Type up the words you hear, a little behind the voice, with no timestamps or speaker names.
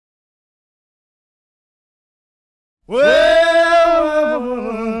Well,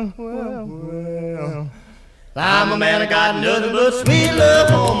 I'm a man, I got nothing but sweet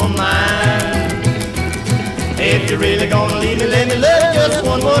love on my mind. If you're really gonna leave me, let me love just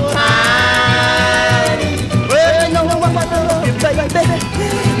one more time. Well, you know I love you, baby.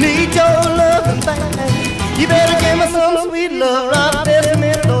 Need your loving, baby. You better give me some sweet love right this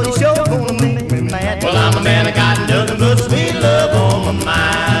minute, or you sure gonna make me mad. Well, I'm a man, I got nothing but sweet love on my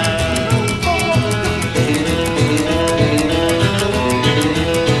mind.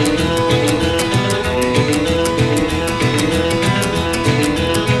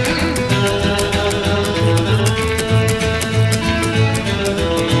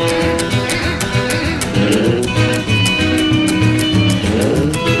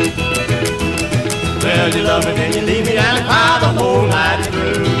 Well, you love me, then you leave me and I cry the whole night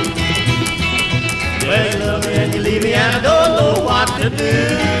through. Well, you love me and you leave me and I don't know what to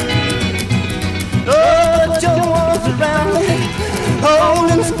do. Oh, but your arms around me,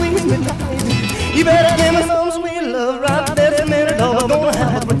 hold and squeeze me tight. You better give me some sweet love right this minute, or we're gonna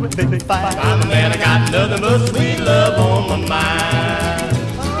have a big, big fight. I'm a man, I got nothing but sweet love on my mind.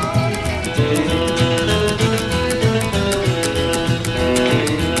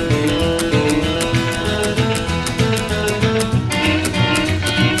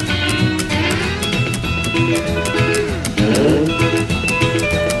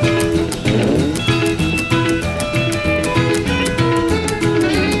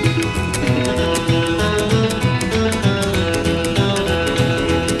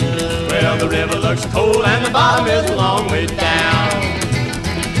 The river looks cold and the bottom is a long way down.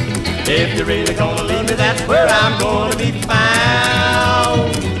 If you're really gonna leave me, that's where I'm gonna be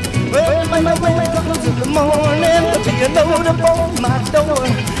found. Well, my mail comes in the morning, but you know to open my door.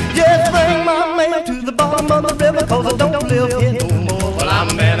 Just bring my mail to the bottom of the river, 'cause I don't live here no more. Well, I'm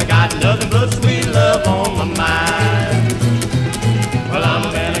a man, I got nothing but sweet love on